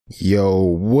Yo,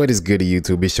 what is good to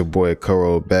YouTube? It's your boy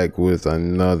Koro back with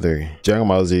another Dragon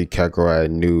Ball Z Kakarot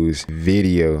news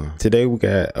video. Today we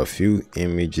got a few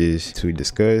images to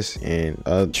discuss and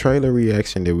a trailer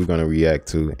reaction that we're going to react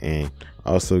to and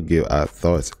also give our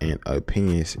thoughts and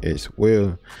opinions as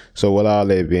well. So with all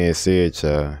that being said,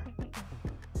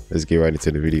 let's get right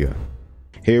into the video.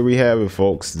 Here we have it,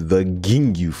 folks, the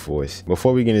Ginyu Force.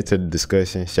 Before we get into the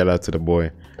discussion, shout out to the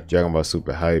boy Dragon Ball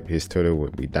Super Hype. His Twitter will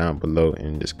be down below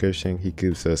in the description. He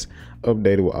keeps us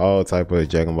updated with all type of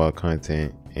Dragon Ball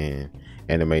content and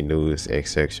anime news,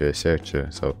 etc,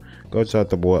 etc. So go check out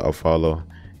the boy a follow.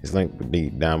 His link will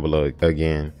be down below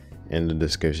again in the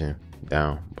description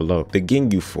down below. The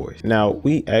Ginyu Force. Now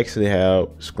we actually have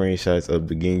screenshots of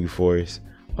the Ginyu Force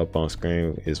up on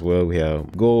screen as well. We have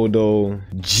Goldo,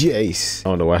 Jace,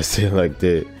 I don't know why I say it like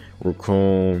that,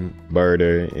 Raccoon,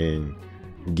 Birder, and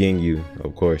Ginyu,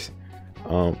 of course.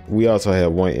 We also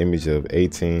have one image of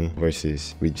 18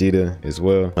 versus Vegeta as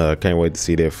well. Can't wait to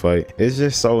see that fight. It's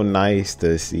just so nice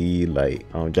to see like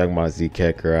Dragon Ball Z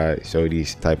Kakarot show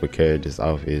these type of characters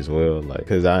off as well, like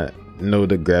because I know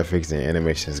the graphics and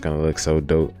animation is gonna look so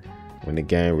dope when the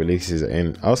game releases,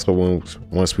 and also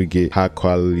once we get high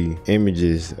quality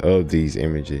images of these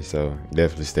images. So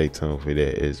definitely stay tuned for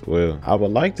that as well. I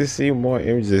would like to see more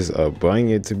images of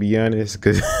Bunya, to be honest,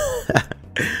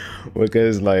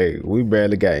 because like we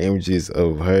barely got images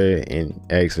of her and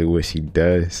actually what she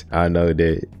does. I know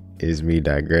that is me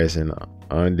digressing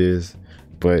on this,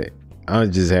 but I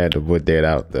just had to put that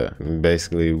out there.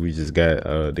 Basically we just got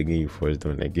the Ginyu Force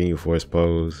doing that Ginyu Force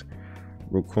pose.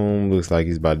 Raccoon looks like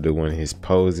he's about to do one of his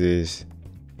poses,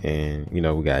 and you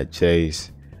know we got Chase,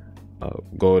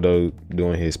 Goldo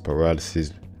doing his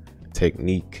paralysis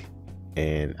technique,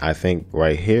 and I think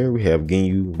right here we have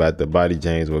Ginyu about to body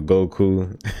change with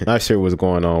Goku. Not sure what's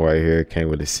going on right here. Can't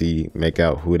really see, make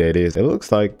out who that is. It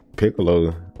looks like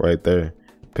Piccolo right there.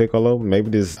 Piccolo, maybe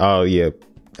this. Oh yeah,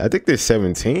 I think this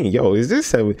 17. Yo, is this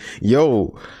 7?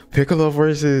 Yo, Piccolo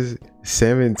versus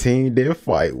 17. That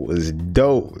fight was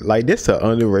dope. Like, this an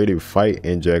underrated fight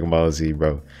in Dragon Ball Z,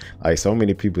 bro. Like, so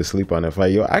many people sleep on that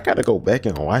fight. Yo, I gotta go back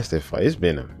and watch that fight. It's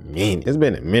been a minute. It's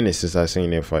been a minute since I seen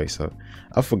that fight, so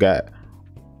I forgot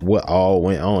what all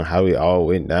went on, how it all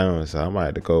went down. So I might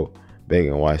have to go back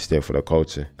and watch that for the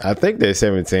culture. I think they're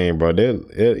 17, bro.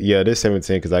 Yeah, they're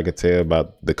 17 because I could tell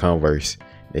about the Converse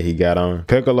that he got on.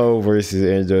 Piccolo versus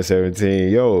Android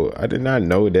 17. Yo, I did not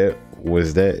know that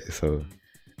was that. So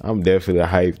I'm definitely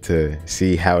hyped to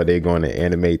see how they're going to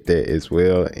animate that as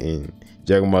well in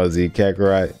Dragon Ball Z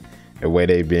Kakarot. The way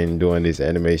they've been doing this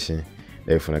animation,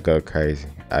 they're finna go crazy.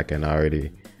 I can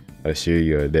already assure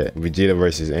you of that. Vegeta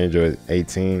versus Android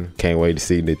 18. Can't wait to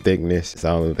see the thickness. It's the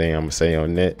only thing I'm gonna say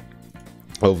on that.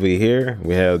 Over here,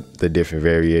 we have the different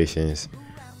variations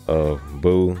of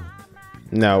Boo.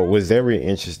 Now, what's very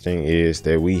interesting is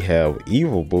that we have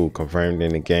Evil Boo confirmed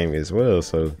in the game as well.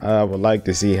 So I would like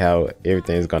to see how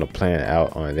everything's gonna plan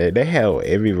out on that. They have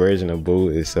every version of Boo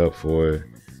except for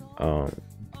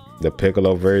the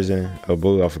Piccolo version of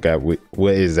Boo. I forgot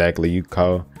what exactly you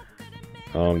call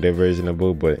their version of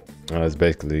Boo, but it's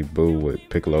basically Boo with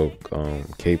Piccolo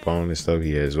cape on and stuff.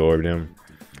 He absorbed him.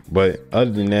 But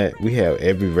other than that, we have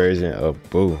every version of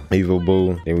Boo. Evil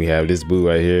Boo. Then we have this Boo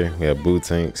right here. We have Boo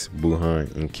Tanks, Boo Hunt,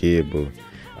 and Kid Boo.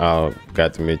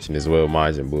 Got to mention as well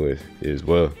Majin Boo as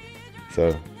well.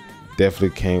 So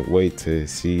definitely can't wait to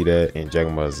see that in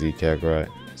Dragon Ball Z Kakarot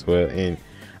as well. And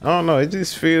I don't know, it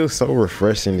just feels so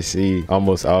refreshing to see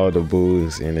almost all the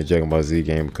Boos in the Dragon Ball Z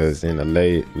game, because in the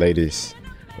latest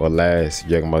or last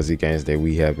Dragon Ball Z games that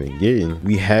we have been getting,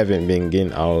 we haven't been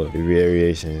getting all the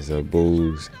variations of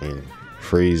Boos and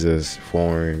Frieza's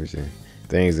forms and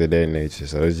things of that nature.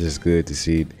 So it's just good to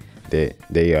see that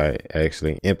they are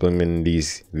actually implementing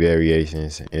these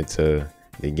variations into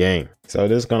the game. So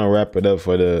this is gonna wrap it up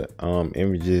for the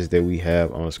images that we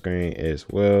have on screen as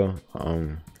well.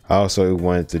 I also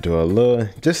wanted to do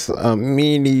just a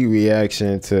mini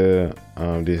reaction to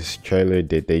this trailer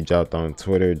that they dropped on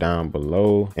Twitter down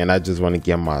below, and I just want to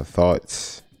get my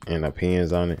thoughts and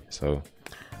opinions on it. So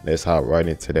let's hop right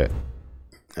into that.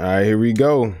 All right, here we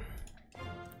go.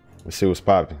 Let's see what's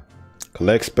popping.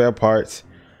 Collect spare parts.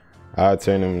 I'll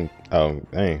turn them. Oh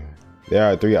dang,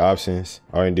 there are 3 options.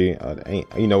 R&D.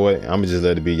 You know what? I'm gonna just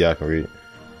let it be. Y'all can read.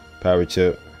 Power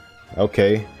chip.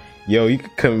 Okay. Yo, you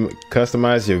can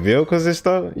customize your vehicles and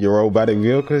stuff, your robotic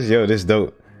vehicles. Yo, this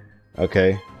dope.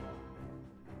 Okay.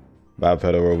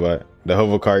 Bipedal robot. The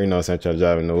hover car, you know, essentially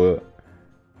driving the wheel.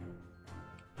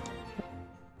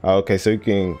 Okay, so you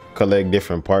can collect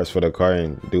different parts for the car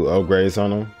and do upgrades on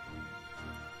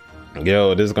them.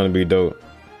 Yo, this is gonna be dope.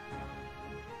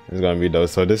 It's gonna be dope.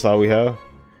 So this all we have?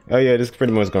 Oh yeah, this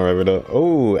pretty much gonna wrap it up.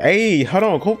 Oh, hey, hold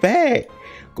on, go back.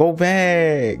 Go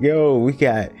back. Yo, we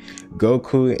got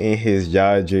Goku in his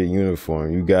Yaja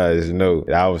uniform. You guys know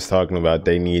I was talking about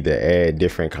they need to add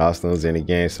different costumes in the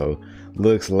game. So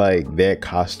looks like that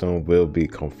costume will be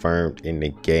confirmed in the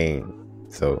game.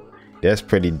 So that's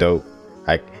pretty dope.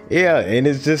 Yeah, and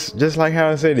it's just like how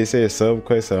I said, it says sub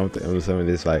quests. So I'm some of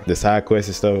this like the side quests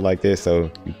and stuff like this.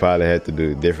 So you probably have to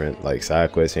do different like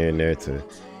side quests here and there to,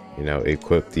 you know,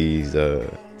 equip these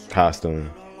costume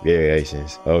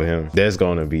variations of him. That's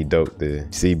gonna be dope to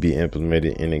see be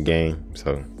implemented in the game.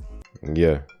 So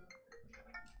yeah.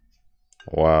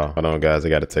 Wow. Hold on guys, I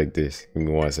gotta take this. Give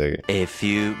me 1 second. A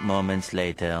few moments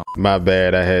later. My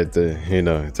bad, I had to, you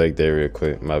know, take that real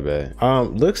quick. My bad.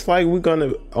 Looks like we're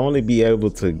gonna only be able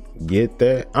to get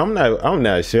that. I'm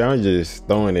not sure. I'm just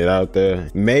throwing it out there.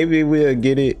 Maybe we'll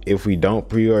get it if we don't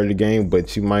pre-order the game,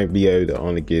 but you might be able to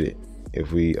only get it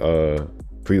if we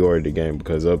pre-order the game,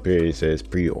 because up here it says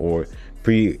pre-order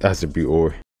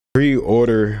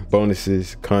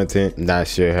bonuses content. Not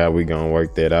sure how we gonna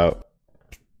work that out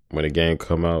when the game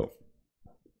come out,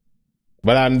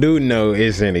 but I do know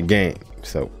it's in the game,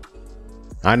 so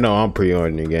I know I'm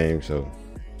pre-ordering the game. So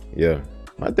yeah,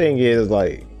 my thing is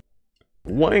like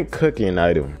one cooking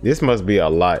item. This must be a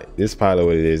lot. This is probably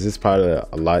what it is. This is probably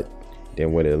a lot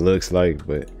than what it looks like,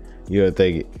 but you'll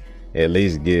think at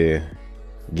least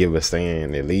give us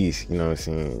saying at least, you know what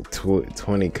I'm saying,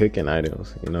 20 cooking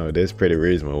items. You know, that's pretty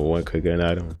reasonable. One cooking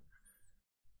item.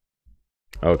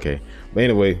 Okay, but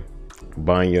anyway,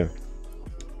 Banya,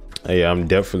 yeah, I'm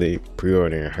definitely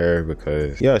pre-ordering her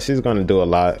because yeah, she's gonna do a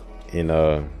lot in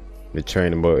the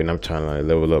training mode, and I'm trying to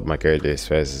level up my character as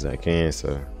fast as I can.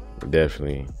 So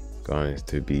definitely going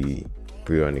to be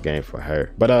pre-ordering the game for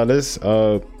her. But let's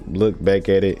look back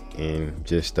at it and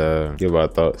just give our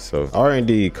thoughts. So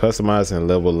R&D, customize and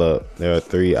level up. There are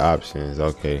 3 options.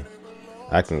 Okay,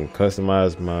 I can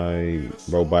customize my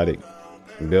robotic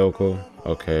vehicle.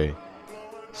 Okay,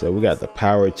 so we got the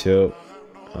power chip.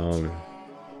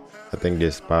 I think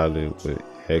this probably would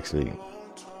actually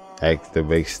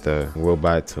activates the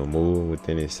robot to move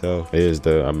within itself. Here's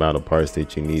the amount of parts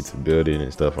that you need to build it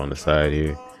and stuff on the side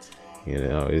here. You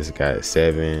know, it's got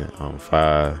 7,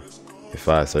 5, and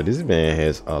 5. So this man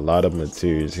has a lot of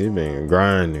materials. He's been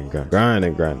grinding.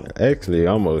 Actually,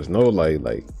 almost no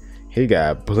like he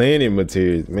got plenty of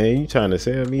materials. Man, you trying to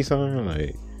sell me something?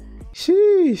 Like,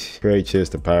 sheesh. Great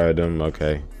chest to power them.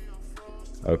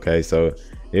 Okay, so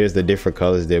here's the different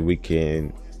colors that we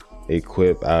can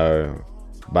equip our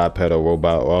bipedal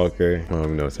robot walker. You know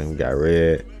what I'm saying? We got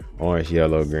red, orange,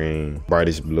 yellow, green,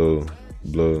 brightest blue,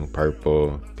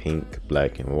 purple, pink,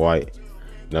 black, and white. You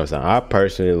know what I'm saying? I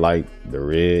personally like the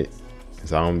red,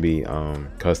 so I'm gonna be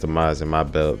customizing my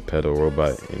bipedal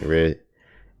robot in red.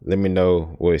 Let me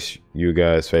know what's you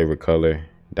guys' favorite color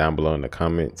down below in the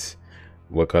comments.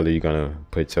 What color you gonna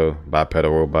put your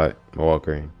bipedal robot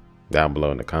walker in? Down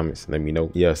below in the comments, let me know.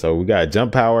 Yeah, so we got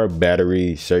jump power,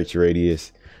 battery, search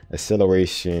radius,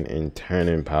 acceleration, and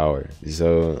turning power.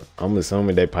 So I'm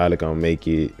assuming they probably gonna make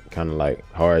it kind of like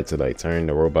hard to like turn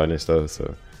the robot and stuff.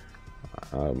 So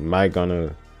might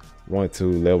gonna want to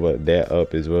level that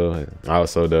up as well.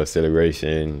 Also the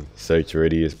acceleration, search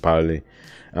radius probably.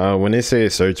 When it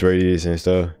says search radius and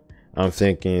stuff, I'm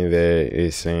thinking that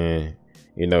it's saying,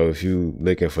 you know, if you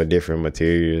looking for different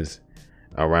materials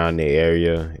around the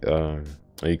area,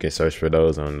 you can search for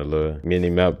those on the little mini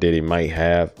map that it might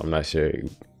have. I'm not sure.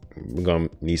 We're gonna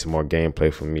need some more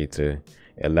gameplay for me to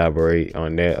elaborate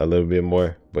on that a little bit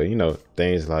more, but you know,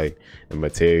 things like the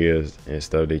materials and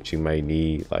stuff that you might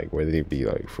need, like whether it be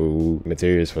like food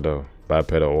materials for the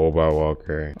bipedal robot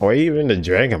walker, or even the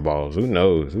Dragon Balls. Who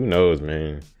knows,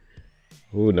 man,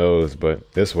 who knows?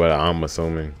 But that's what I'm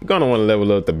assuming. You're gonna want to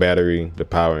level up the battery, the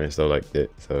power, and stuff like that,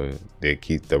 so they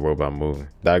keep the robot moving.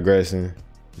 Digressing.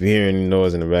 If you hear any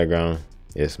noise in the background,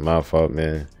 it's my fault,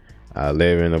 man. I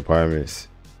live in apartments.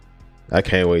 I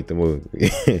can't wait to move.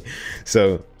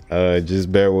 So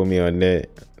just bear with me on that.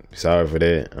 Sorry for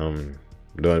that. I'm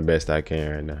doing the best I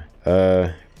can right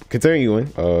now.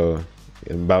 Continuing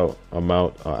about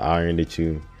amount of iron that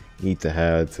you need to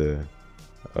have to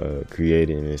create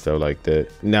it and stuff like that.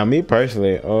 Now me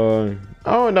personally, I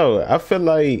don't know, I feel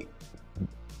like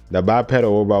the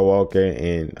bipedal robot walker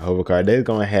and hovercar, they're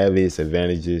gonna have its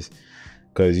advantages,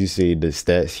 because you see the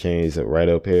stats change right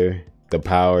up here. The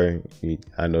power,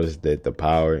 I noticed that the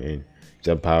power and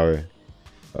jump power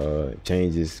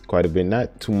changes quite a bit.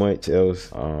 Not too much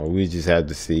else. We just have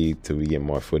to see till we get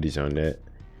more footage on that,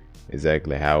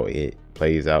 exactly how it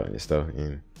plays out and stuff.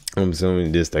 And I'm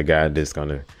assuming this the guy that's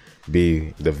gonna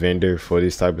be the vendor for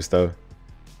this type of stuff,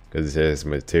 because it says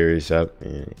material shop,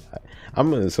 and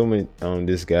I'm assuming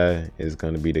this guy is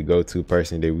gonna be the go-to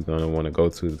person that we're gonna want to go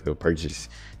to purchase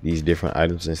these different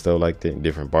items and stuff like that,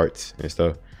 different parts and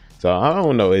stuff. So I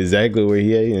don't know exactly where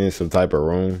he is, in some type of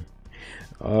room.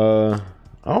 I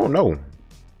don't know,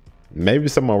 maybe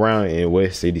somewhere around in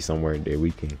West City somewhere that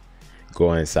we can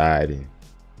go inside and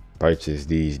purchase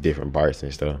these different parts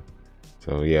and stuff.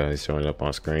 So yeah, it's showing up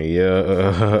on screen.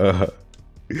 Yeah.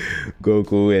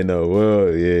 Goku in the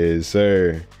world. Yes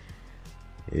sir,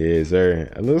 yes sir.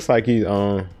 It looks like he's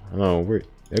on, I don't know where,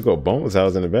 there go Bones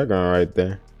House in the background right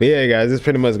there. But yeah guys, this is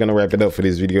pretty much gonna wrap it up for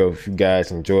this video. If you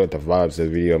guys enjoyed the vibes of the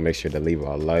video, make sure to leave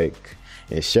a like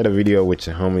and share the video with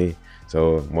your homie,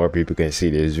 so more people can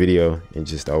see this video and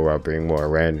just overall bring more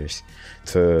awareness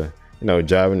to, you know,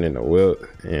 driving in the world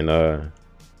and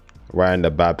riding the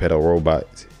bipedal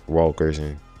robots, walkers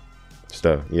and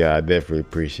stuff. Yeah, I definitely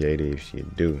appreciate it if you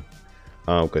do.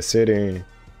 Considering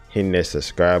hitting that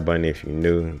subscribe button if you're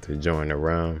new to join the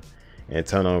realm, and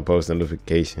turn on post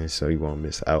notifications so you won't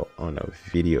miss out on a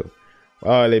video. With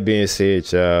all that being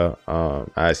said, y'all,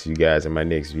 I'll see you guys in my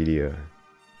next video.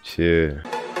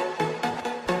 Cheers.